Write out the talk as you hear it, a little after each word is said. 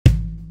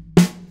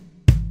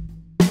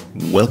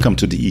Welcome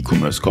to the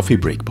e-commerce coffee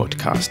break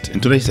podcast. In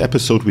today's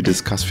episode, we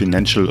discuss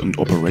financial and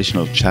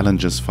operational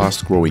challenges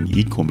fast-growing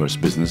e-commerce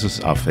businesses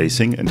are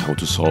facing and how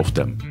to solve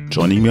them.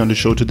 Joining me on the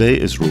show today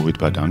is Rohit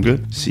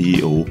Bhadange,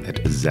 CEO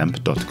at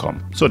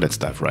Zamp.com. So let's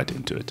dive right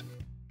into it.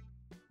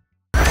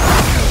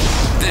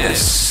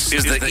 This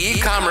is the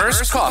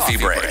e-commerce coffee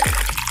break.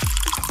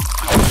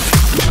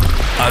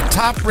 A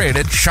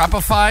top-rated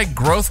Shopify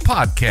growth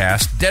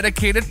podcast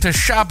dedicated to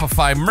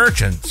Shopify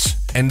merchants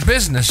and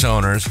business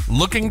owners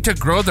looking to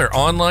grow their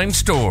online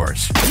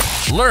stores.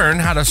 Learn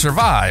how to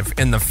survive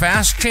in the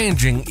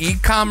fast-changing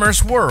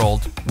e-commerce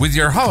world with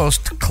your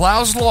host,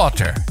 Klaus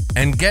Lauter,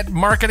 and get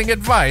marketing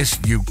advice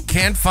you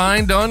can't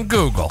find on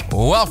Google.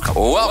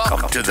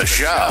 Welcome to the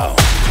show.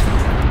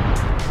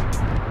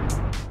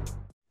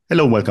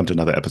 Hello, welcome to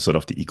another episode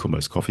of the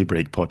e-commerce coffee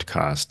break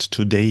podcast.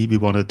 Today we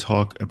want to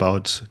talk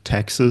about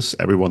taxes,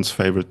 everyone's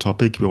favorite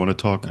topic. We want to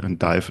talk and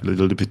dive a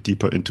little bit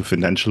deeper into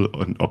financial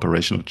and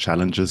operational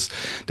challenges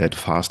that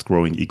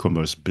fast-growing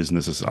e-commerce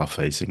businesses are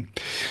facing.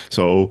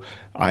 So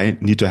I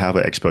need to have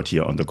an expert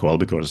here on the call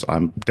because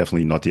I'm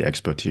definitely not the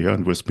expert here.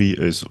 And with me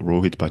is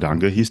Rohit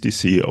Bhadange. He's the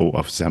CEO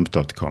of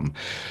Zamp.com.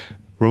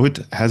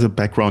 Rohit has a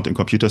background in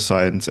computer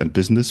science and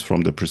business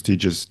from the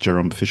prestigious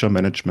Jerome Fisher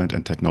Management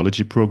and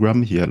Technology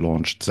Program. He had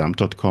launched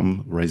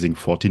Zamp.com, raising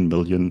 14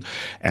 million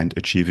and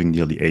achieving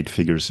nearly 8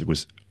 figures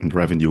in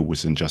revenue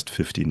within just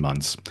 15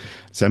 months.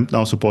 Zamp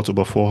now supports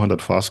over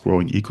 400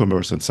 fast-growing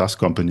e-commerce and SaaS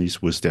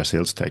companies with their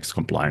sales tax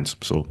compliance.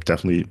 So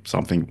definitely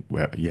something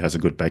where he has a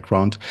good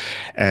background.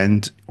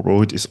 And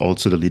Rohit is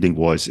also the leading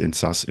voice in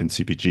SaaS and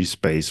CPG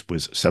space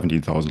with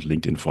 17,000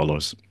 LinkedIn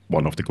followers,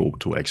 one of the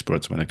go-to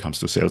experts when it comes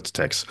to sales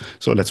tax.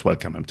 So let's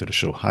welcome him to the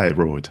show. Hi,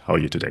 Rohit. How are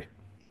you today?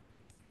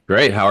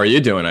 Great. How are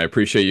you doing? I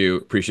appreciate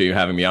you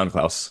having me on,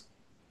 Klaus.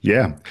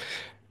 Yeah.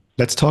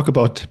 Let's talk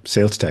about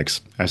sales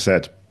tax. I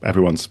said,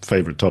 everyone's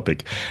favorite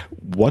topic.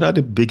 What are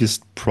the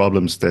biggest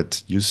problems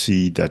that you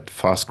see that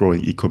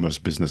fast-growing e-commerce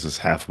businesses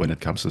have when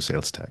it comes to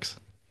sales tax?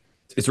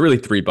 It's really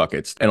 3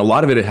 buckets. And a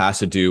lot of it has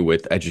to do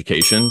with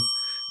education.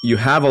 You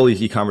have all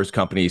these e-commerce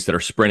companies that are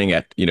sprinting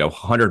at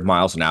 100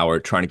 miles an hour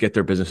trying to get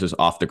their businesses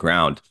off the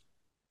ground.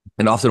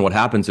 And often what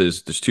happens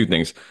is there's 2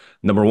 things.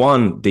 Number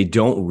one, they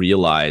don't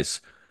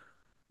realize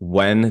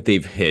when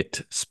they've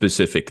hit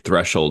specific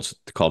thresholds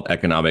called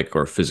economic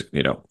or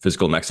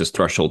physical nexus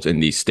thresholds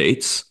in these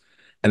states.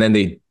 And then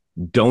they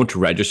don't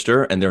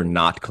register and they're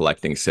not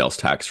collecting sales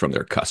tax from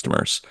their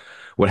customers.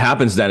 What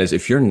happens then is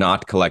if you're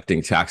not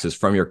collecting taxes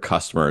from your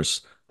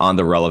customers on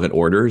the relevant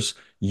orders,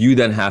 you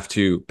then have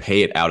to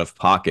pay it out of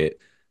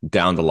pocket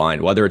down the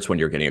line, whether it's when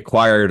you're getting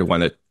acquired,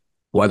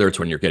 whether it's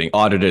when you're getting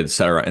audited, et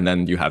cetera. And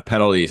then you have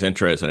penalties,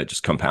 interest, and it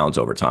just compounds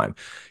over time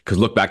because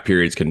look back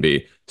periods can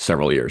be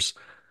several years.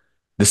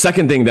 The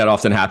second thing that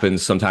often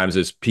happens sometimes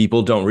is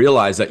people don't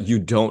realize that you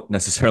don't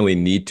necessarily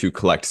need to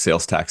collect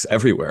sales tax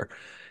everywhere.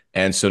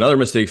 And so another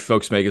mistake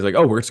folks make is like,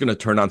 oh, we're just going to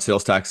turn on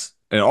sales tax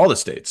in all the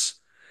states.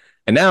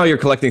 And now you're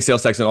collecting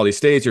sales tax in all these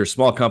states. You're a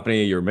small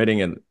company. You're emitting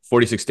in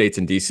 46 states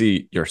in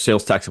DC. Your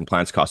sales tax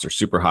compliance costs are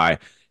super high.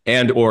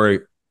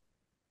 Or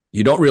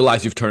you don't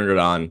realize you've turned it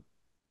on.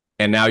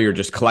 And now you're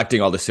just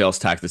collecting all the sales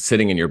tax that's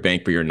sitting in your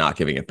bank, but you're not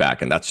giving it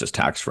back. And that's just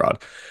tax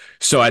fraud.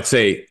 So I'd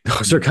say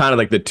those are kind of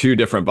like the 2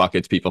 different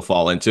buckets people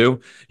fall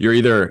into.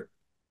 You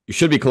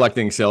should be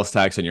collecting sales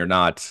tax and you're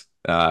not,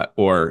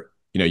 or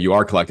you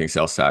are collecting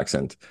sales tax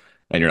and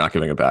you're not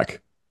giving it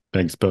back.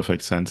 Makes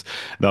perfect sense.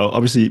 Now,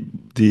 obviously,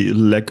 the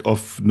lack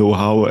of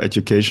know-how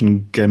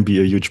education can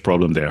be a huge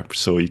problem there.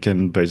 So you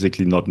can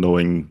basically not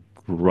knowing,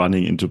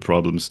 running into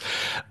problems.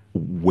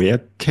 Where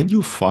can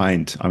you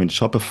find,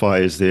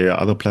 Shopify is there,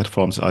 other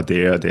platforms are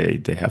there,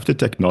 they have the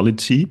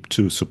technology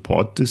to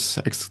support this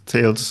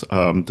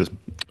the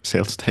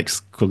sales tax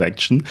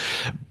collection,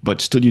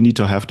 but still you need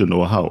to have the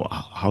know-how.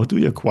 How do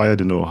you acquire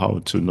the know-how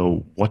to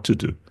know what to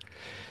do?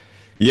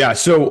 Yeah,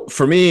 so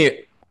for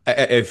me,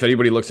 if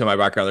anybody looks at my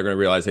background, they're going to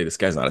realize, hey, this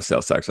guy's not a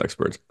sales tax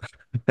expert.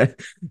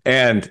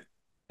 and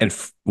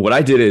what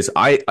I did is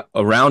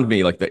around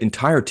me, like the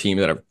entire team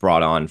that I've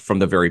brought on from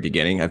the very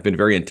beginning, I've been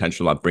very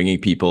intentional about bringing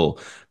people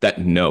that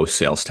know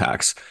sales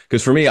tax.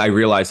 Because for me, I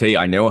realized, hey,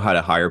 I know how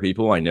to hire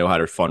people, I know how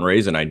to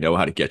fundraise, and I know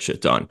how to get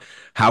shit done.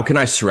 How can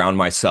I surround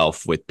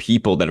myself with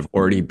people that have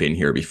already been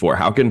here before?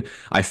 How can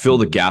I fill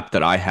the gap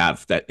that I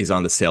have that is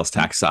on the sales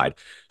tax side?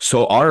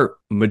 So our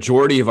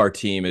majority of our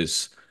team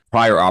is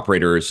prior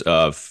operators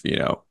of,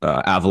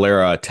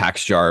 Avalara,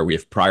 TaxJar. We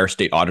have prior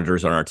state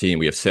auditors on our team.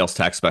 We have sales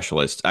tax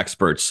specialists,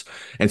 experts.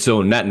 And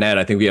so net,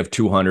 I think we have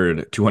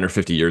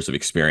 250 years of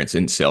experience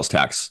in sales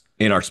tax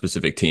in our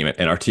specific team.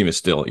 And our team is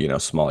still,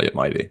 small yet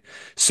mighty.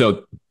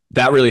 So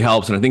that really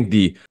helps. And I think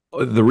the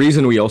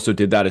reason we also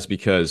did that is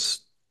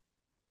because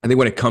I think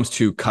when it comes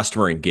to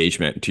customer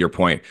engagement, to your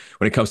point,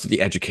 when it comes to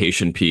the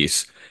education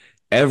piece,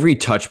 every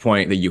touch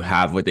point that you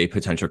have with a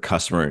potential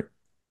customer,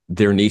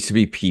 there needs to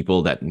be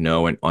people that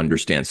know and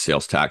understand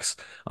sales tax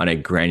on a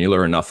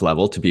granular enough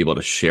level to be able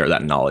to share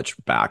that knowledge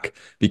back.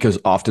 Because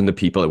often the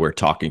people that we're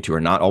talking to are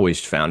not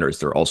always founders.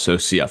 They're also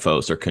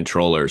CFOs, they're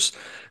controllers,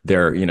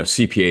 they're,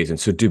 CPAs. And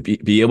so to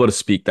be able to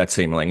speak that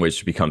same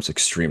language becomes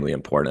extremely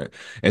important.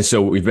 And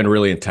so we've been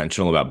really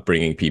intentional about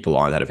bringing people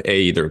on that have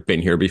either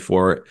been here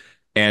before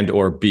and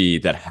or B,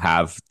 that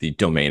have the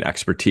domain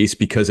expertise,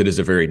 because it is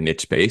a very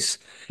niche space.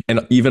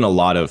 And even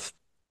if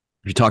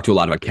you talk to a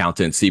lot of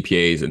accountants,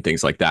 CPAs, and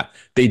things like that,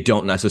 they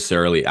don't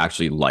necessarily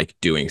actually like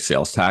doing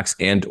sales tax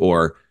and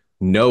or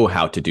know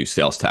how to do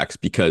sales tax,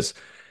 because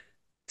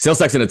sales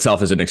tax in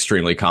itself is an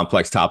extremely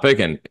complex topic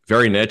and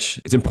very niche.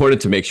 It's important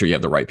to make sure you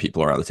have the right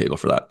people around the table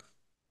for that.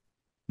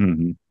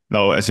 Mm-hmm.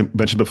 Now, as you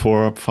mentioned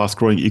before,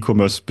 fast-growing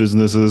e-commerce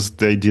businesses,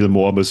 they deal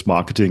more with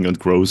marketing and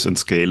growth and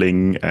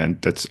scaling,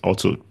 and that's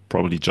also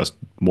probably just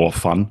more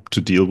fun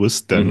to deal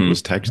with than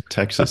with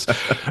taxes.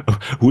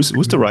 Who's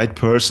the right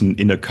person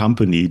in a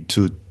company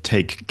to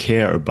take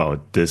care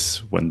about this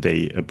when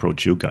they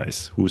approach you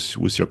guys?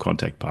 Who's your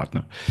contact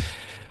partner?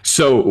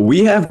 So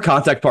we have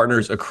contact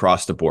partners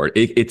across the board.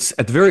 It's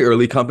at the very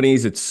early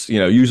companies. It's,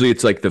 usually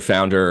it's like the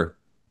founder,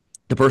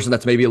 the person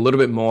that's maybe a little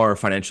bit more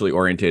financially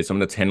oriented, someone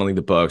that's handling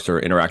the books or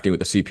interacting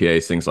with the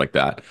CPAs, things like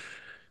that.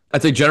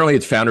 I'd say generally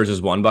it's founders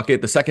is one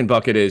bucket. The second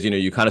bucket is,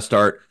 you kind of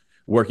start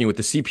working with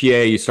the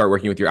CPA, you start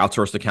working with your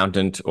outsourced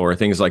accountant or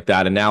things like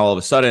that. And now all of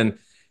a sudden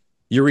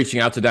you're reaching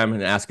out to them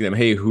and asking them,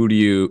 hey, who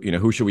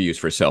should we use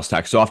for sales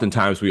tax? So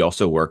oftentimes we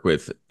also work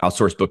with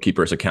outsourced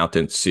bookkeepers,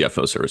 accountants,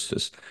 CFO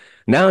services.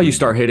 Now you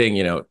start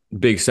hitting,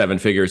 big 7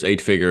 figures,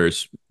 8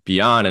 figures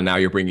beyond, and now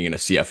you're bringing in a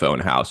CFO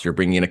in-house, you're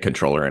bringing in a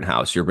controller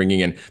in-house, you're bringing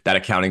in that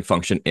accounting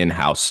function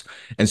in-house.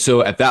 And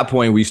so at that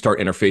point, we start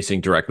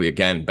interfacing directly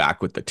again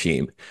back with the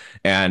team.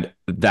 And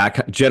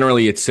that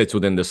generally it sits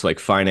within this like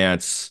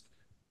finance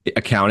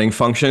accounting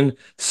function.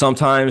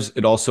 Sometimes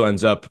it also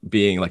ends up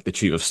being like the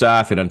chief of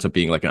staff. It ends up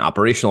being like an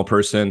operational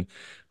person.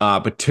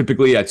 But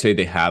typically I'd say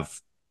they have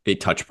a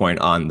touch point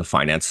on the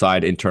finance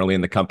side internally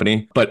in the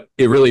company, but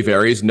it really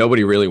varies.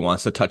 Nobody really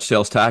wants to touch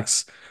sales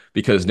tax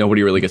because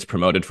nobody really gets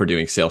promoted for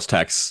doing sales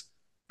tax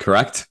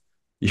correct.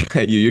 You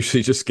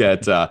usually just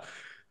get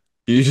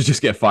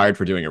fired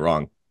for doing it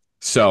wrong.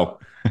 So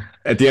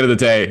at the end of the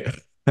day,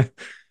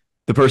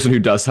 the person who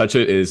does touch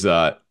it is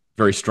a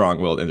very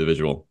strong-willed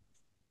individual.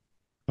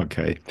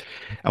 Okay.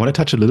 I want to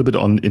touch a little bit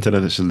on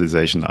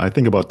internationalization. I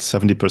think about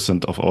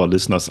 70% of our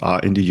listeners are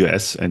in the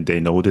US and they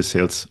know the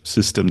sales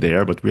system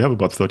there, but we have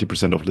about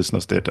 30% of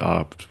listeners that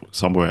are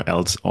somewhere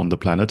else on the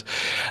planet.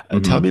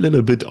 Tell me a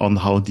little bit on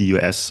how the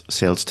US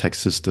sales tax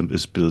system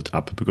is built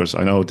up, because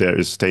I know there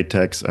is state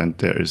tax and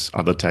there is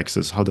other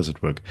taxes. How does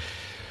it work?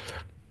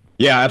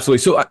 Yeah, absolutely.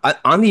 So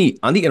on the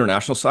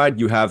international side,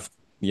 you have,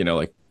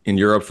 like in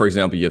Europe, for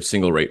example, you have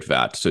single rate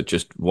VAT. So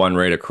just one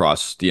rate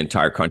across the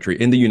entire country.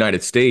 In the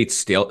United States,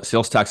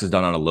 sales tax is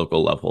done on a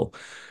local level.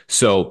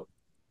 So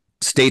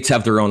states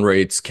have their own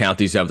rates,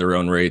 counties have their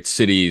own rates,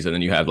 cities, and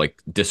then you have like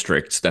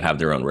districts that have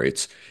their own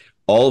rates.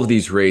 All of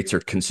these rates are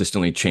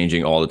consistently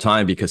changing all the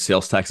time because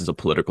sales tax is a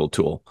political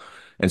tool.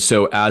 And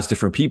so as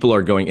different people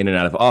are going in and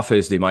out of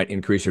office, they might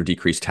increase or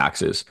decrease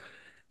taxes.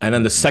 And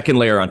then the second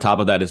layer on top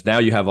of that is now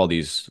you have all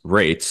these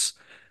rates.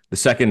 The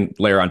second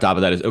layer on top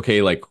of that is,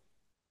 okay, like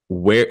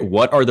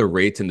what are the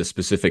rates in the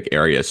specific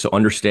areas? So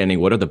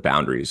understanding what are the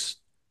boundaries,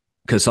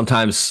 because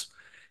sometimes,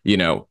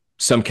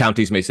 some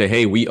counties may say,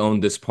 hey, we own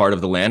this part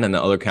of the land, and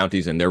the other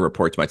counties in their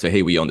reports might say,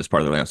 hey, we own this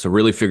part of the land. So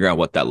really figure out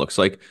what that looks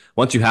like.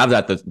 Once you have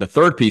that, the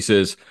third piece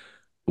is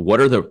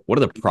what are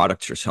the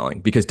products you're selling?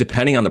 Because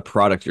depending on the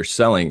product you're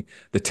selling,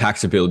 the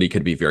taxability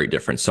could be very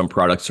different. Some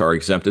products are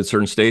exempt in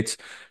certain states.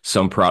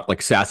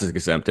 Like SaaS is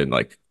exempt in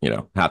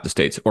half the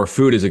states, or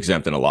food is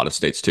exempt in a lot of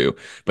states too.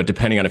 But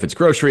depending on if it's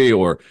grocery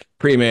or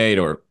pre-made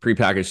or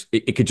prepackaged,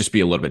 it could just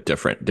be a little bit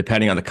different.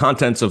 Depending on the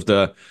contents of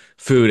the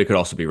food, it could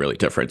also be really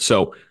different.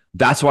 So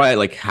that's why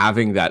like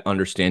having that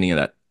understanding and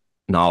that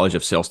knowledge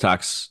of sales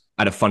tax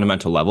at a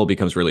fundamental level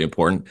becomes really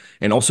important.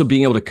 And also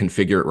being able to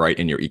configure it right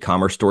in your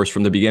e-commerce stores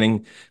from the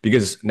beginning,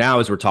 because now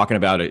as we're talking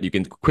about it, you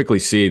can quickly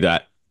see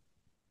that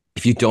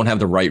if you don't have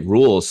the right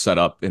rules set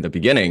up in the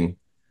beginning,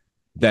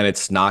 then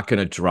it's not going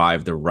to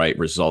drive the right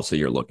results that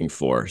you're looking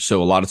for.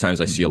 So a lot of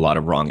times I see a lot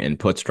of wrong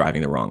inputs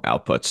driving the wrong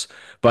outputs.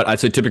 But I'd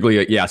say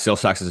typically,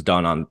 sales tax is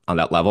done on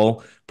that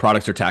level.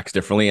 Products are taxed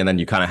differently. And then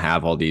you kind of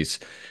have all these,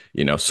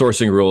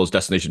 sourcing rules,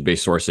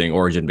 destination-based sourcing,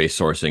 origin-based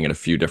sourcing, and a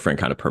few different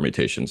kind of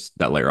permutations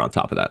that layer on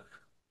top of that.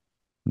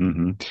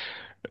 Mm-hmm.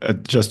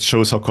 It just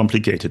shows how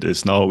complicated it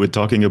is. Now we're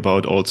talking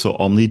about also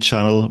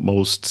omnichannel.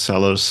 Most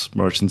sellers,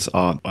 merchants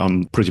are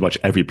on pretty much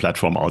every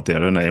platform out there.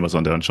 They're on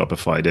Amazon, they're on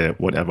Shopify, they're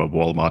whatever,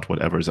 Walmart,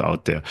 whatever is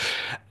out there.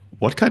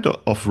 What kind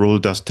of role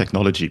does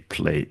technology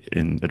play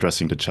in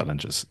addressing the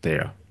challenges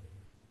there?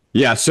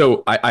 Yeah,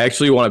 so I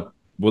actually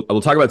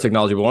we'll talk about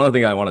technology, but one other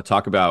thing I want to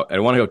talk about, I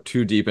don't want to go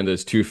too deep into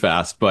this too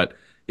fast, but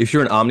if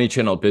you're an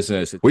omnichannel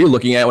business, what you're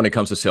looking at when it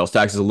comes to sales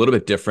tax is a little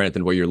bit different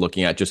than what you're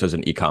looking at just as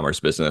an e-commerce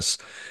business,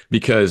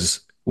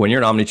 because when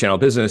you're an omnichannel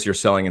business, you're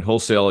selling in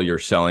wholesale, you're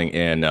selling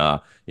in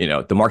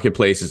the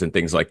marketplaces and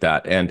things like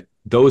that. And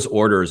those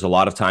orders, a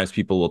lot of times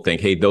people will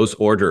think, hey, those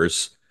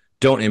orders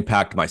don't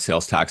impact my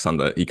sales tax on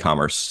the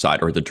e-commerce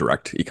side or the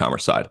direct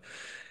e-commerce side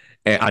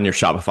on your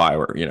Shopify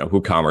or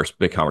WooCommerce,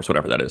 BigCommerce,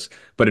 whatever that is.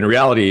 But in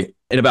reality,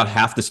 in about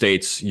half the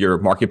states, your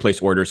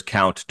marketplace orders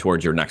count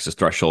towards your Nexus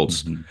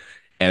thresholds. Mm-hmm.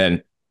 And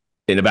then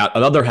in about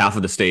another half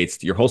of the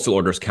states, your wholesale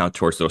orders count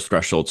towards those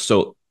thresholds.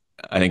 So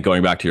I think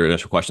going back to your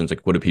initial questions,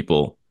 like what do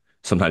people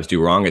sometimes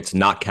do wrong? It's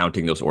not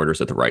counting those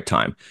orders at the right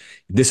time.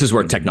 This is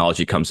where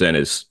technology comes in.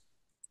 Is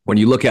when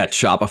you look at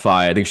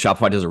Shopify, I think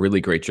Shopify does a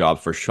really great job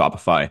for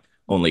Shopify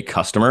only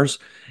customers.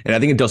 And I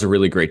think it does a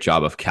really great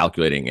job of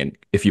calculating. And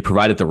if you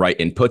provide it the right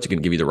inputs, it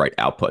can give you the right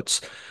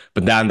outputs.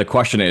 But then the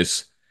question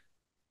is,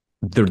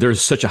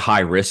 there's such a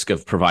high risk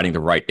of providing the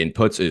right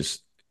inputs.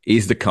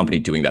 Is the company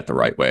doing that the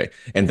right way?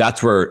 And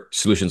that's where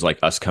solutions like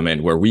us come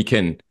in, where we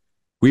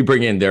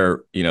bring in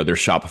their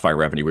Shopify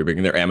revenue, we bring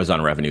in their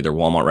Amazon revenue, their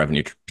Walmart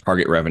revenue,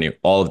 Target revenue,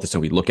 all of this.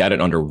 And we look at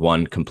it under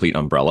one complete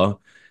umbrella.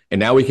 And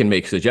now we can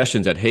make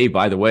suggestions that, hey,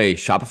 by the way,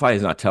 Shopify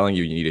is not telling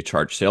you need to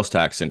charge sales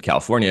tax in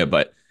California,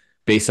 but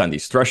based on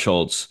these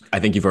thresholds,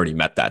 I think you've already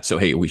met that. So,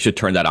 hey, we should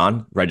turn that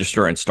on,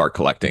 register, and start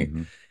collecting.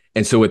 Mm-hmm.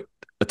 And so with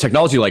a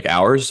technology like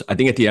ours, I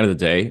think at the end of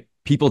the day,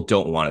 people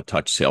don't want to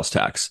touch sales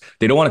tax.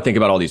 They don't want to think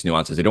about all these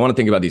nuances. They don't want to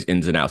think about these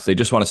ins and outs. They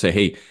just want to say,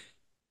 hey,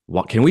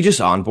 can we just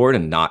onboard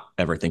and not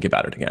ever think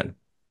about it again?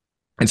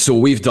 And so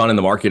what we've done in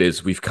the market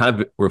is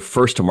we're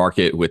first to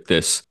market with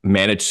this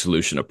managed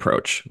solution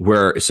approach,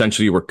 where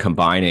essentially we're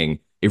combining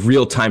a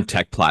real-time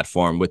tech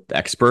platform with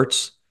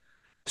experts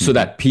so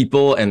that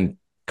people and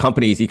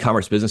companies,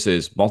 e-commerce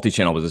businesses,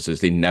 multi-channel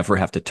businesses, they never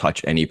have to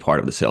touch any part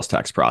of the sales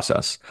tax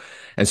process.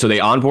 And so they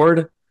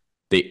onboard,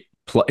 they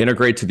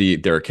integrate to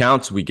their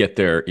accounts. We get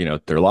their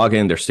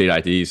login, their state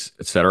IDs,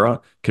 et cetera,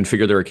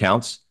 configure their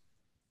accounts.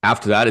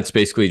 After that, it's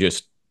basically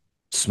just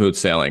smooth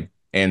sailing.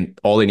 And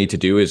all they need to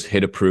do is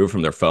hit approve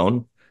from their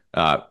phone,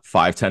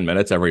 5-10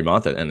 minutes every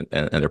month, and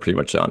they're pretty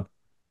much done.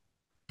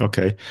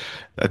 Okay.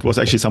 That was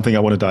actually something I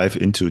want to dive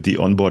into, the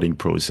onboarding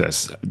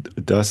process.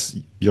 Does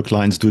your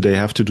clients, do they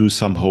have to do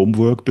some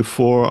homework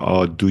before,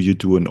 or do you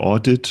do an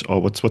audit,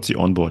 or what's the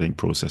onboarding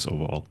process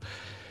overall?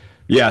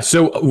 Yeah.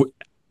 So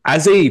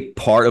as a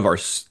part of our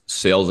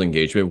sales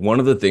engagement, one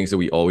of the things that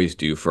we always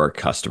do for our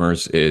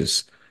customers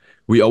is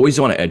we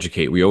always want to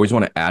educate. We always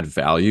want to add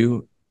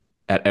value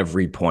at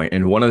every point.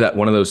 And one of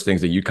those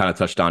things that you kind of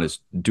touched on is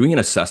doing an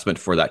assessment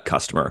for that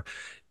customer.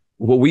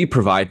 What we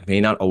provide may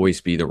not always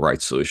be the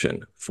right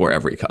solution for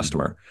every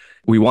customer.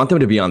 We want them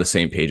to be on the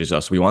same page as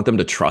us. We want them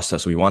to trust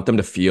us. We want them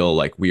to feel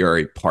like we are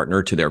a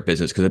partner to their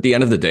business, because at the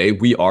end of the day,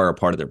 we are a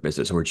part of their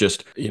business. We're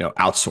just,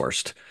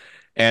 outsourced.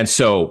 And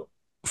so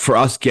for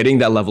us, getting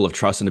that level of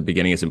trust in the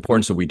beginning is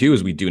important. So what we do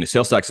is we do a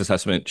sales tax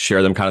assessment,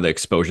 share them kind of the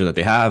exposure that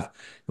they have.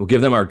 We'll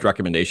give them our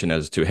recommendation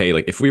as to, hey,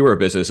 like if we were a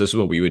business, this is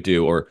what we would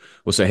do. Or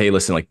we'll say, hey,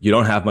 listen, like you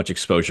don't have much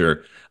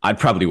exposure. I'd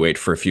probably wait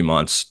for a few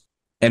months.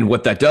 And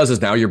what that does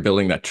is now you're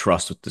building that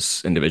trust with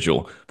this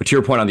individual. But to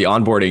your point on the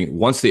onboarding,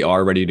 once they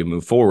are ready to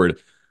move forward,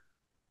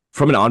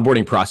 from an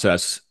onboarding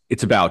process,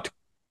 it's about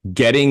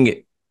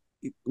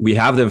we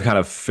have them kind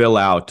of fill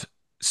out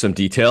some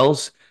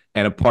details.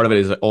 And a part of it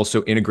is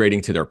also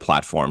integrating to their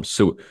platforms.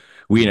 So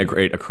we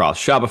integrate across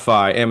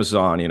Shopify,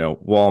 Amazon,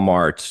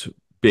 Walmart,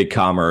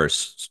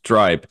 BigCommerce,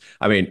 Stripe.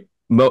 I mean,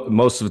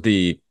 most of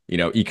the,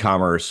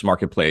 e-commerce,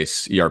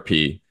 marketplace,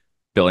 ERP,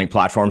 billing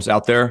platforms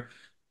out there.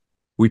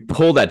 We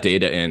pull that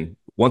data in.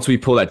 Once we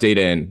pull that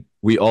data in,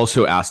 we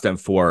also ask them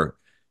for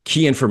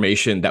key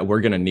information that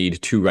we're going to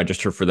need to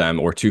register for them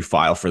or to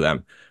file for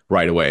them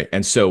right away.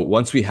 And so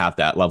once we have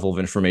that level of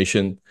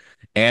information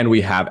and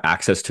we have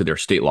access to their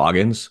state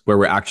logins where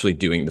we're actually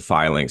doing the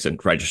filings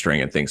and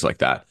registering and things like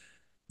that,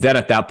 then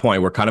at that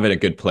point, we're kind of in a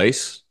good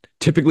place.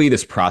 Typically,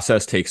 this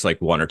process takes like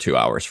 1 or 2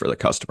 hours for the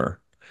customer.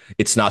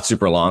 It's not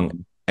super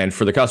long. And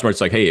for the customer,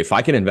 it's like, hey, if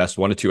I can invest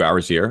 1 to 2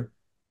 hours here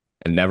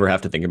and never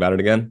have to think about it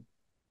again,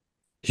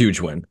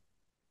 huge win.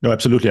 No,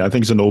 absolutely. I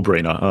think it's a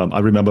no-brainer. I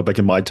remember back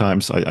in my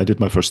times, I did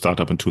my first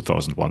startup in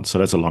 2001. So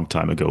that's a long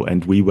time ago.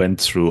 And we went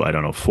through,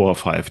 4 or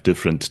 5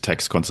 different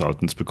tax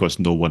consultants because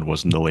no one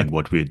was knowing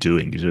what we're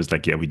doing. It was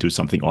like, yeah, we do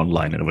something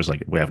online. And it was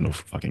like, we have no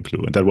fucking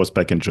clue. And that was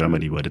back in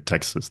Germany where the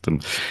tax system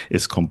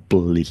is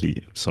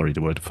completely, sorry,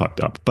 the word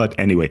fucked up. But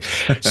anyway,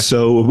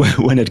 so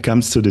when it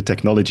comes to the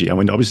technology,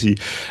 obviously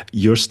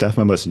your staff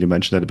members, and you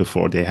mentioned that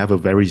before, they have a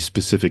very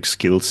specific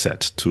skill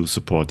set to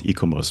support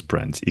e-commerce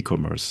brands,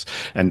 e-commerce.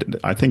 And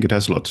I think it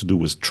has a lot to do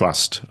with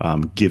trust,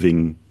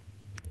 giving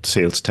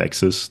sales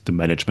taxes, the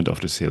management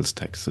of the sales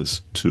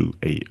taxes to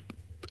a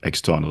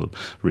external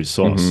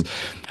resource.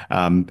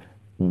 Mm-hmm.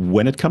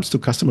 When it comes to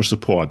customer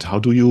support, how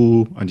do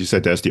you, and you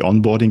said there's the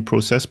onboarding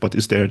process, but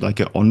is there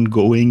like an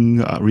ongoing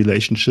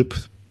relationship?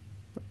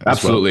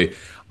 Absolutely. Well?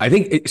 I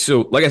think,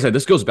 so like I said,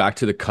 this goes back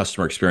to the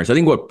customer experience. I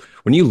think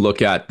when you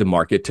look at the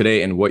market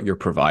today and what you're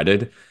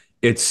provided,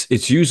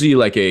 it's usually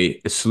like a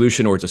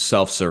solution or it's a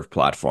self-serve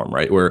platform,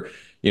 right? Where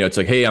it's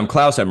like, hey, I'm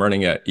Klaus. I'm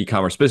running an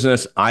e-commerce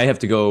business. I have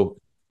to go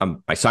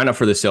I sign up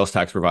for the sales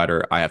tax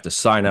provider. I have to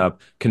sign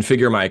up,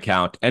 configure my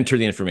account, enter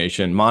the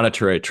information,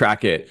 monitor it,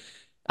 track it.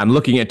 I'm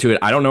looking into it.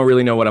 I don't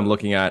really know what I'm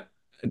looking at.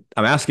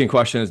 I'm asking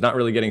questions, not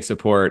really getting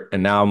support.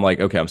 And now I'm like,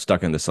 okay, I'm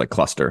stuck in this like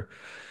cluster.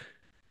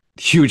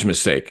 Huge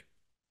mistake.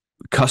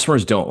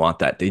 Customers don't want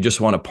that. They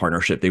just want a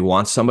partnership. They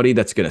want somebody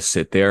that's going to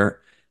sit there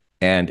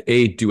and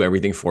do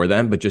everything for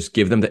them, but just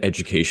give them the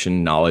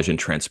education, knowledge, and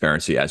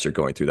transparency as you're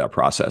going through that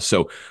process.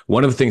 So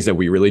one of the things that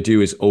we really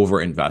do is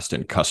over invest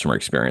in customer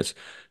experience,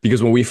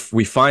 because when we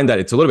find that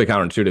it's a little bit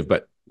counterintuitive,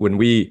 but when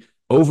we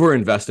over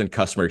invest in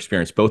customer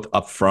experience, both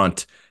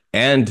upfront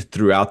and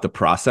throughout the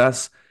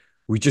process,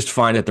 we just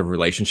find that the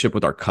relationship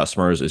with our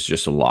customers is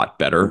just a lot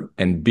better.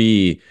 And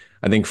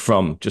I think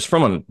from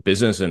a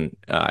business and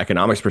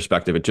economics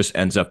perspective, it just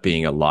ends up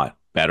being a lot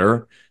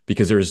better,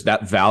 because there's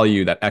that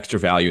value, that extra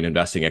value in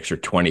investing extra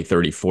 20,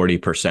 30,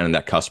 40% in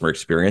that customer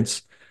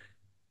experience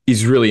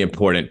is really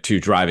important to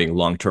driving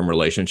long-term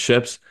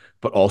relationships,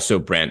 but also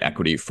brand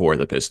equity for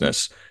the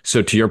business.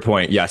 So to your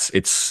point, yes,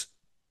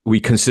 we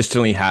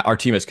consistently our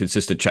team has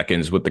consistent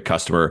check-ins with the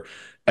customer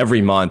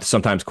every month,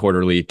 sometimes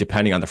quarterly,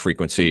 depending on the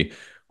frequency.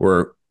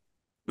 We're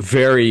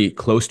very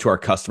close to our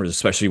customers,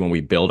 especially when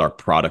we build our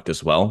product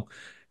as well.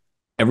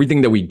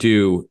 Everything that we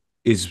do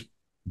is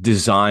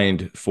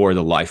designed for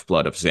the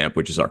lifeblood of Zamp,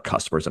 which is our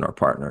customers and our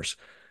partners.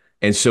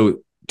 And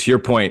so to your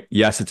point,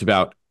 yes, it's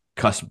about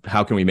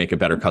how can we make a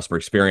better customer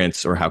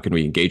experience, or how can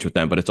we engage with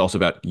them, but it's also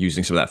about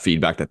using some of that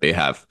feedback that they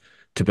have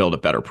to build a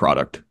better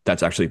product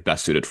that's actually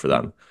best suited for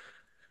them.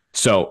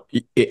 So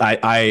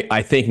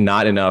I think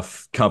not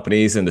enough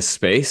companies in the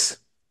space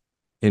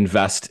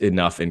invest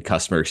enough in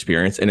customer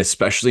experience. And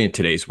especially in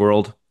today's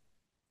world,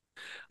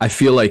 I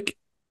feel like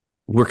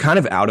we're kind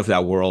of out of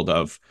that world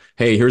of,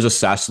 hey, here's a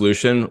SaaS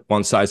solution,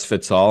 one size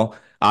fits all,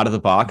 out of the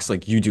box,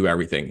 like you do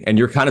everything. And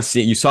you're kind of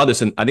you saw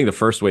this in, I think the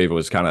first wave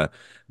was kind of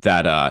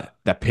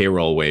that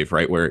payroll wave,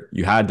 right? Where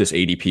you had this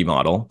ADP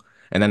model,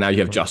 and then now you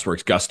have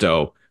JustWorks,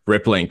 Gusto,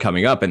 Rippling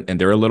coming up, and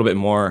they're a little bit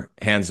more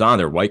hands-on.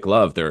 They're white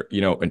glove.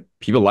 And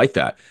people like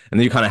that. And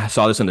then you kind of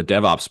saw this in the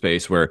DevOps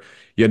space, where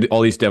you had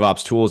all these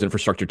DevOps tools,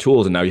 infrastructure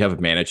tools, and now you have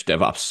managed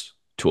DevOps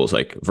tools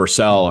like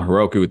Vercel,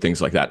 Heroku,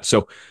 things like that.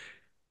 So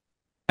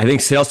I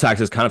think sales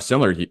tax is kind of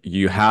similar.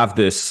 You have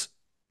this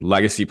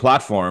legacy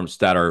platforms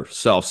that are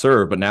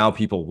self-serve, but now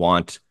people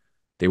want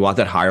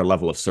that higher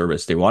level of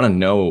service. They want to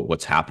know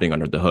what's happening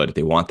under the hood.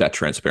 They want that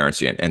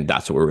transparency, and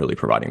that's what we're really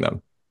providing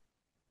them.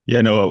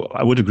 Yeah, no,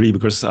 I would agree,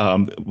 because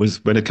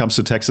when it comes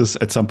to taxes,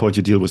 at some point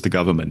you deal with the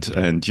government,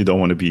 and you don't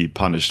want to be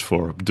punished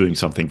for doing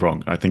something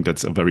wrong. I think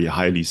that's a very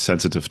highly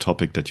sensitive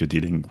topic that you're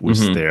dealing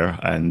with there,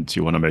 and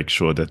you want to make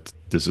sure that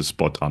this is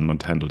spot on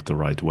and handled the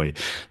right way.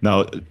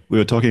 Now, we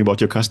were talking about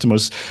your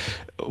customers.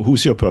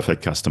 Who's your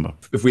perfect customer?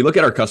 If we look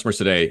at our customers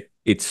today,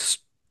 it's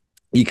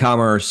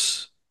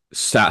e-commerce,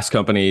 SaaS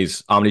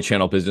companies,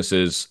 omnichannel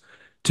businesses.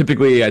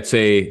 Typically, I'd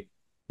say,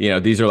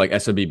 these are like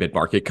SMB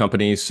mid-market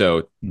companies.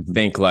 So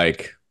think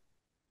like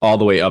all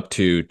the way up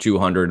to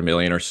 200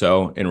 million or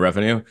so in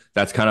revenue.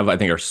 That's kind of, I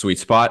think, our sweet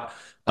spot.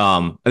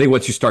 I think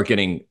once you start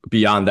getting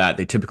beyond that,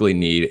 they're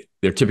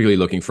typically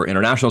looking for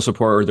international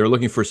support, or they're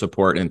looking for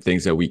support in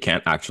things that we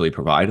can't actually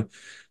provide.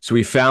 So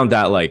we found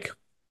that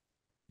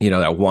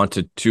that 1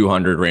 to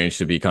 200 range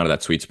to be kind of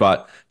that sweet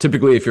spot.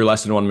 Typically, if you're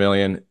less than 1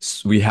 million,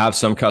 we have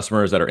some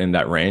customers that are in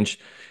that range.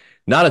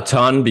 Not a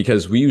ton,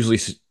 because we usually,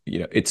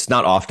 it's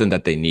not often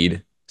that they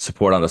need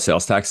support on the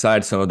sales tax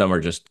side. Some of them are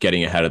just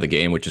getting ahead of the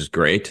game, which is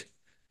great.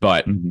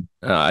 But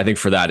I think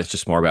for that, it's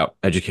just more about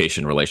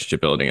education,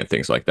 relationship building, and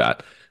things like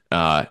that.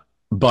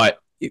 But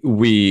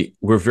we're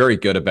very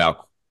good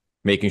about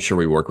making sure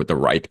we work with the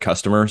right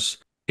customers.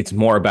 It's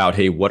more about,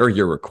 hey, what are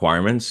your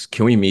requirements?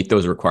 Can we meet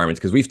those requirements?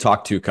 Because we've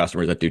talked to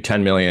customers that do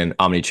 10 million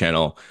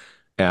omnichannel,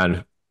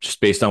 and just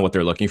based on what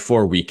they're looking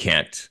for, we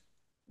can't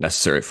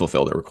necessarily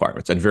fulfill their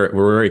requirements. And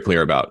we're very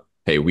clear about,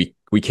 hey, we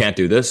can't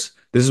do this.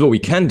 This is what we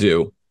can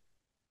do.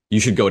 You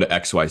should go to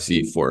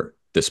XYZ for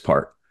this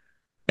part.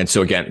 And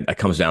so again, that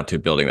comes down to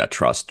building that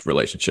trust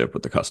relationship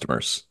with the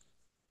customers.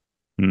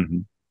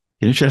 Can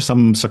you share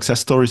some success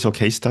stories or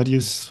case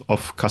studies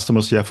of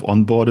customers you have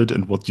onboarded,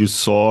 and what you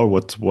saw,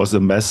 what was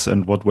a mess,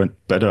 and what went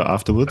better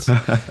afterwards?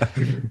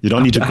 You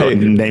don't need to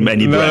name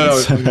any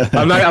brands. No,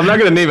 I'm not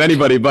going to name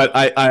anybody, but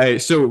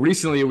so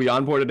recently we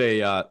onboarded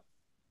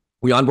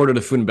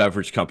a food and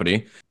beverage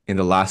company. In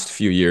the last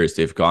few years,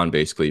 they've gone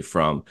basically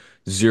from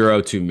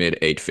 0 to mid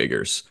 8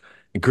 figures.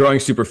 Growing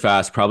super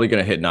fast, probably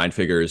going to hit 9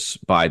 figures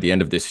by the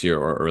end of this year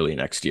or early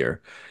next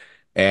year.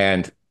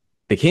 And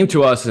they came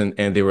to us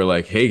and they were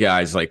like, hey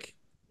guys, like,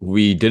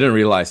 we didn't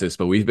realize this,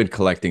 but we've been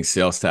collecting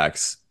sales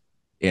tax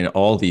in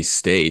all these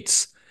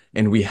states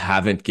and we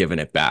haven't given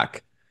it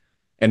back.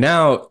 And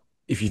now,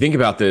 if you think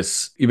about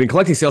this, you've been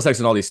collecting sales tax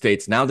in all these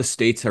states. Now the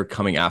states are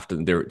coming after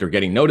them. They're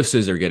getting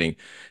notices.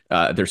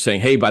 They're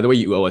saying, hey, by the way,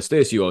 you owe us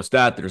this, you owe us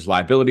that. There's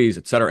liabilities,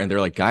 et cetera. And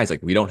they're like, guys,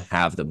 like, we don't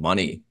have the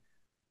money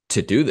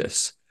to do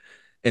this.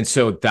 And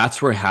so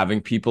that's where having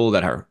people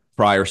that are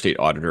prior state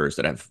auditors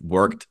that have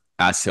worked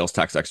as sales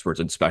tax experts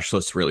and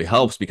specialists really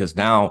helps, because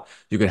now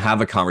you can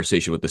have a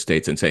conversation with the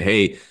states and say,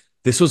 hey,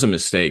 this was a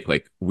mistake.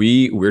 Like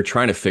we're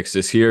trying to fix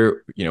this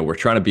here. We're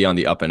trying to be on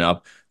the up and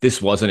up.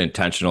 This wasn't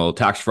intentional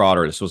tax fraud,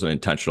 or this wasn't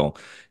intentional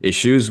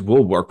issues.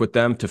 We'll work with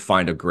them to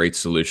find a great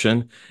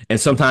solution. And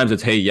sometimes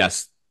it's, hey,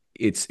 yes,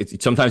 it's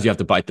sometimes you have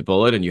to bite the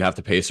bullet and you have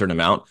to pay a certain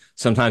amount.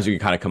 Sometimes you can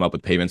kind of come up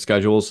with payment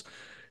schedules.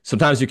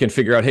 Sometimes you can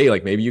figure out, hey,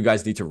 like maybe you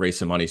guys need to raise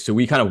some money. So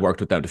we kind of worked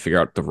with them to figure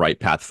out the right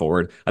path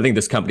forward. I think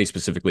this company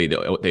specifically,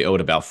 they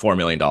owed about $4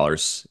 million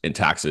in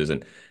taxes.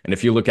 And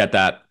if you look at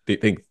that, they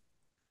think,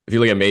 if you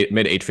look at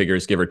mid eight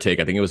figures, give or take,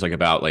 I think it was like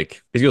about like,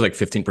 I think it was like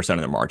 15% of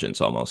their margins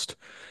almost.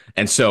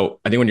 And so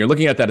I think when you're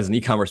looking at that as an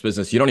e-commerce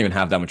business, you don't even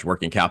have that much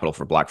working capital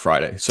for Black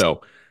Friday.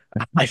 So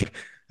like,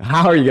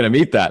 how are you going to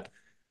meet that?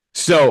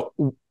 So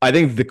I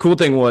think the cool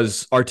thing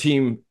was our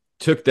team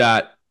took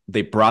that,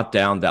 they brought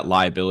down that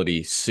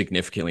liability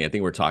significantly. I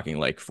think we're talking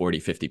like 40,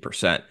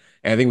 50%.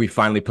 And I think we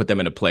finally put them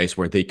in a place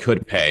where they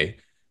could pay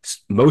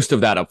most of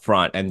that up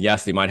front. And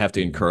yes, they might have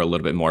to incur a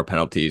little bit more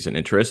penalties and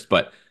interest,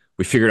 but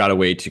we figured out a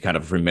way to kind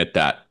of remit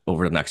that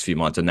over the next few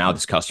months. And now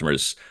this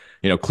customer's,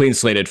 clean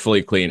slated,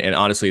 fully clean. And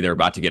honestly, they're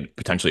about to get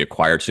potentially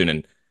acquired soon.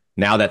 And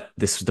now that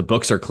the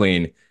books are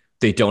clean,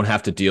 they don't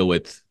have to deal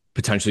with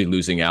potentially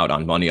losing out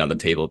on money on the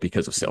table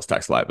because of sales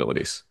tax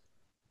liabilities.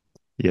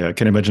 Yeah, I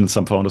can imagine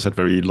some founders had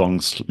very long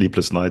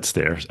sleepless nights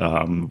there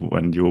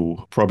when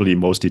probably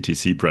most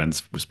DTC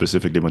brands,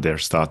 specifically when they're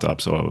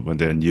startups or when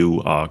they're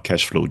new, are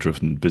cash flow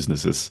driven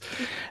businesses.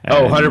 And,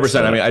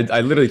 100%. I mean,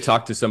 I literally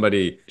talked to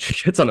somebody,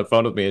 she gets on the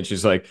phone with me and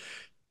she's like,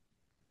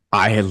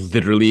 I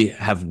literally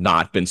have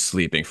not been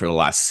sleeping for the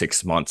last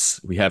 6 months.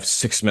 We have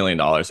 $6 million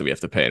that we have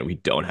to pay and we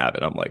don't have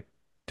it. I'm like,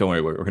 don't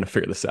worry, we're going to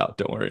figure this out.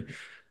 Don't worry.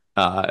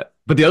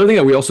 But the other thing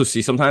that we also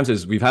see sometimes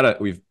is we've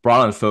brought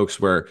on folks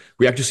where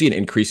we actually see an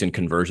increase in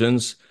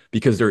conversions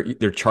because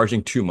they're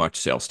charging too much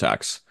sales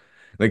tax.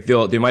 Like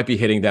they might be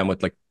hitting them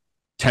with like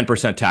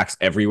 10% tax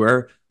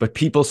everywhere, but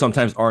people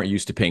sometimes aren't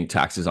used to paying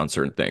taxes on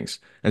certain things.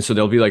 And so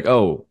they'll be like,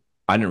 oh,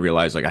 I didn't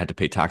realize like I had to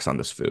pay tax on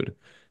this food.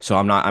 So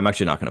I'm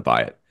actually not going to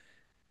buy it.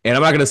 And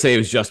I'm not going to say it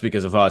was just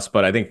because of us,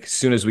 but I think as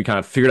soon as we kind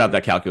of figured out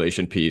that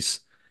calculation piece,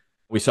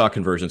 we saw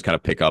conversions kind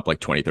of pick up like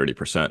 20,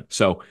 30%.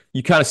 So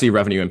you kind of see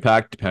revenue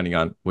impact depending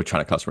on which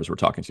kind of customers we're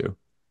talking to.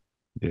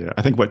 Yeah,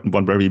 I think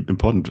one very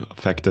important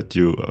fact that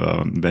you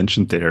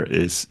mentioned there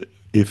is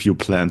if you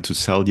plan to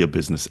sell your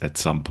business at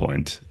some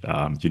point,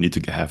 you need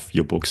to have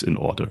your books in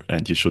order,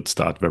 and you should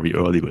start very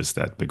early with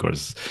that,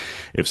 because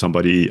if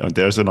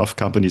there's enough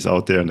companies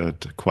out there,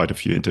 and quite a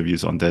few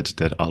interviews on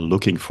that are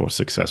looking for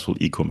successful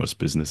e-commerce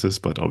businesses,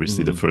 but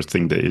obviously the first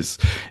thing there is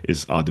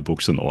are the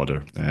books in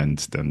order, and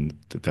then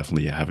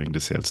definitely having the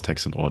sales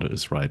tax in order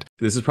is right.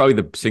 This is probably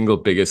the single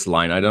biggest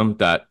line item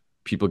that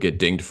people get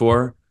dinged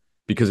for,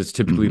 because it's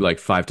typically like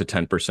 5 to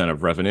 10%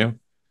 of revenue.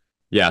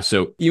 Yeah.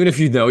 So even if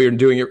you know you're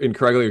doing it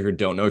incorrectly, or if you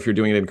don't know if you're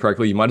doing it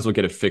incorrectly, you might as well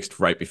get it fixed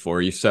right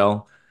before you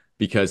sell,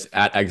 because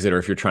at exit, or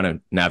if you're trying to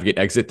navigate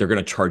exit, they're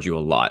going to charge you a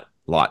lot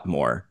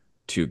more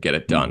to get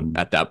it done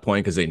at that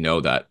point, because they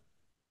know that,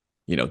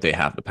 they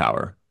have the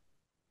power.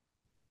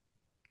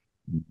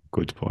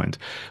 Good point.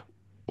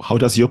 How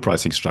does your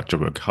pricing structure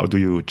work? How do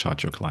you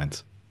charge your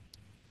clients?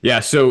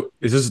 Yeah. So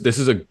this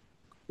is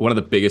one of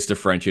the biggest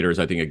differentiators,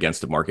 I think, against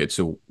the market.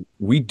 So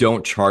we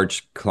don't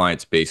charge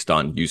clients based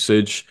on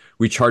usage.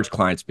 We charge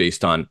clients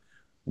based on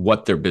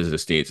what their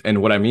business needs.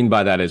 And what I mean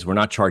by that is we're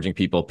not charging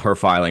people per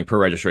filing, per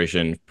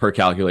registration, per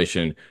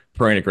calculation,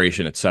 per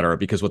integration, et cetera,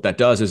 because what that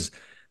does is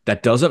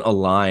that doesn't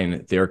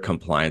align their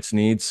compliance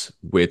needs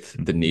with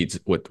the needs,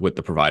 with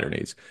the provider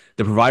needs.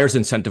 The provider's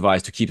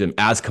incentivized to keep them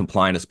as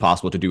compliant as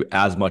possible, to do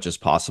as much as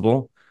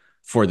possible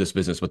for this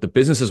business. But the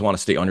businesses want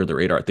to stay under the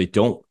radar.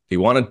 They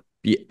want to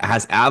be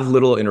as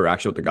little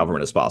interaction with the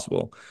government as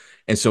possible.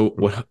 And so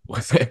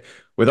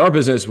with our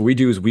business, what we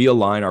do is we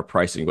align our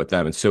pricing with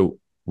them. And so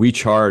we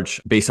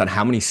charge based on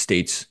how many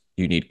states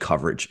you need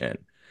coverage in.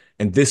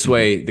 And this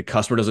way, the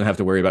customer doesn't have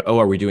to worry about,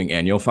 are we doing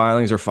annual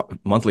filings or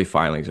monthly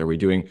filings? Are we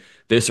doing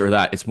this or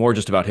that? It's more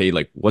just about, hey,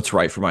 like, what's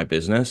right for my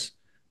business?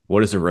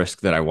 What is the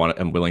risk that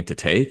I'm willing to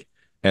take?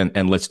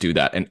 And let's do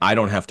that. And I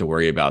don't have to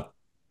worry about,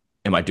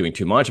 am I doing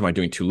too much? Am I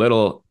doing too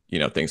little?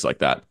 Things like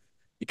that.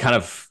 It kind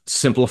of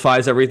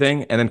simplifies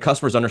everything. And then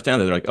customers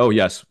understand that they're like, oh,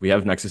 yes, we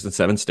have Nexus in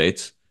 7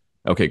 states.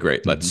 Okay,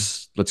 great.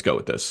 Let's go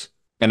with this.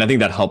 And I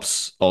think that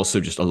helps also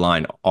just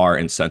align our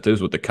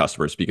incentives with the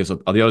customers, because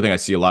the other thing I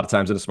see a lot of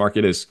times in this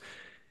market is,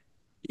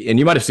 and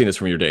you might have seen this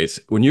from your days,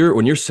 when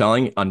you're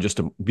selling on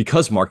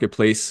because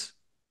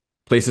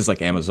places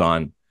like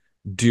Amazon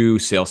do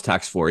sales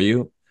tax for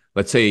you.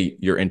 Let's say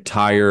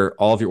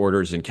all of your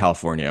orders in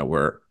California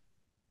were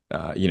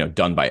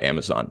done by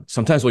Amazon.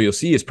 Sometimes what you'll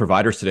see is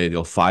providers today,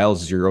 they'll file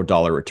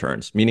 $0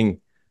 returns, meaning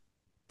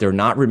they're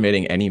not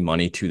remitting any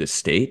money to the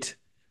state,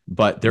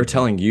 but they're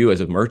telling you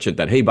as a merchant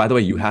that, hey, by the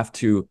way, you have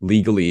to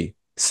legally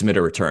submit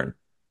a return.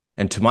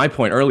 And to my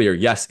point earlier,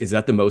 yes, is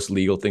that the most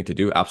legal thing to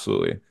do?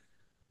 Absolutely.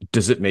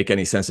 Does it make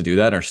any sense to do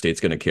that? Are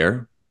states going to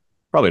care?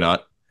 Probably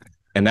not.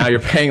 And now you're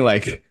paying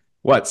like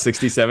what,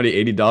 60,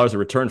 70, $80 a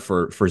return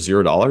for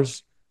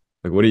 $0?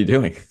 Like, what are you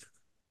doing?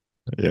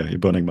 Yeah, you're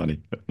burning money.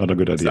 Not a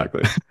good idea.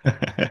 Exactly.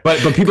 But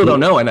people don't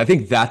Cool. know. And I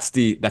think that's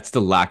the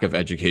lack of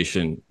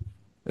education.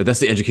 That's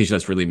the education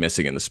that's really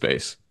missing in the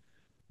space.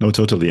 No,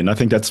 totally. And I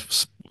think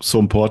that's so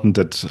important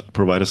that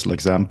providers like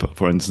Zamp,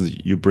 for instance,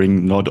 you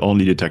bring not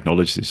only the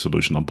technology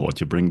solution on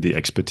board, you bring the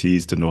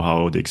expertise, the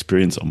know-how, the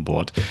experience on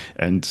board,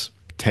 and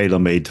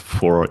tailor-made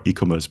for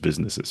e-commerce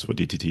businesses, for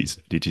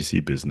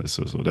DTC business.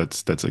 So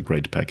that's a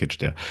great package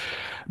there.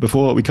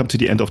 Before we come to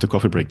the end of the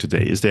coffee break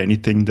today, is there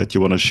anything that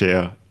you want to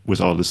share with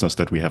our listeners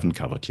that we haven't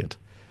covered yet?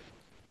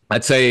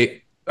 I'd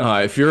say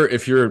if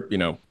you're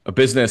a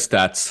business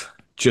that's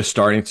just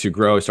starting to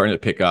grow, starting to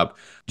pick up,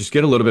 just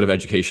get a little bit of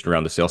education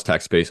around the sales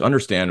tax space.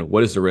 Understand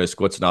what is the risk,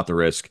 what's not the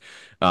risk.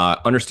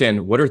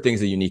 Understand what are things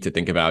that you need to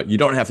think about. You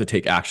don't have to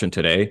take action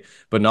today,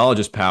 but knowledge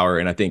is power.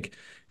 And I think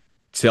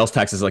sales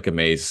tax is like a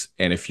maze.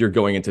 And if you're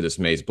going into this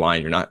maze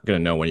blind, you're not going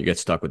to know when you get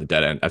stuck with a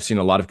dead end. I've seen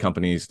a lot of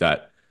companies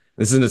that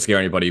this isn't to scare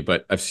anybody,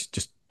 but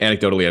just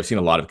anecdotally, I've seen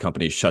a lot of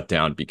companies shut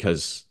down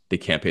because they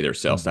can't pay their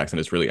sales tax, and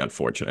it's really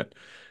unfortunate.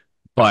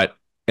 But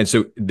and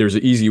so there's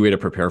an easy way to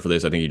prepare for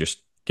this. I think you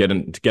just get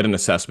an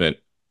assessment,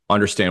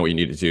 understand what you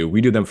need to do.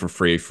 We do them for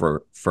free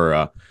for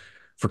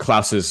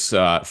Klaus's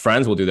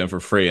friends. We'll do them for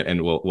free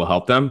and we'll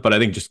help them. But I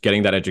think just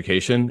getting that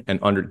education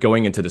and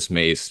going into this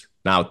maze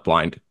now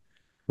blind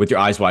with your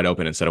eyes wide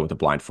open instead of with a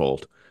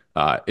blindfold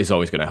is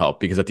always going to help,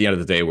 because at the end of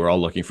the day, we're all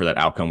looking for that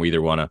outcome. We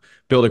either want to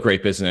build a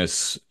great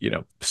business,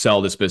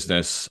 sell this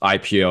business,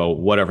 IPO,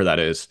 whatever that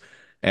is.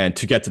 And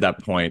to get to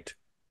that point,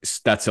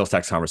 that sales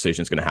tax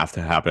conversation is going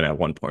to happen at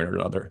one point or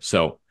another.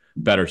 So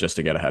better just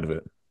to get ahead of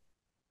it.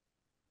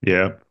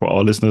 Yeah, for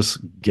our listeners,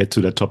 get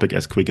to that topic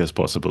as quick as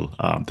possible.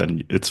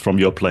 Then it's from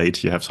your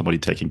plate. You have somebody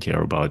taking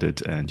care about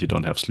it, and you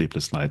don't have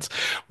sleepless nights.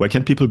 Where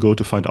can people go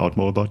to find out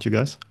more about you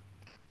guys?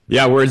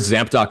 Yeah, we're at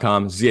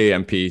zamp.com,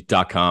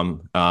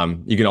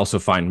 zamp.com. You can also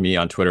find me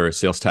on Twitter as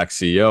Sales Tax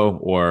CEO,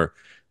 or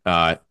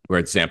we're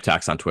at Zamp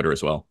Tax on Twitter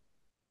as well.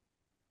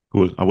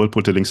 Cool. I will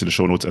put the links in the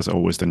show notes as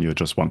always, then you're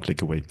just one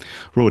click away.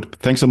 Rohit,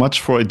 thanks so much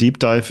for a deep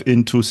dive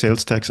into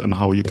sales tax and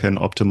how you can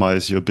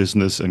optimize your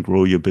business and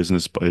grow your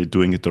business by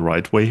doing it the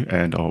right way.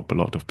 And I hope a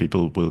lot of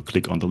people will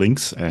click on the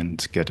links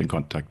and get in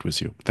contact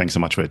with you. Thanks so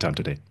much for your time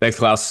today. Thanks,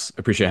 Klaus.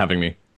 Appreciate having me.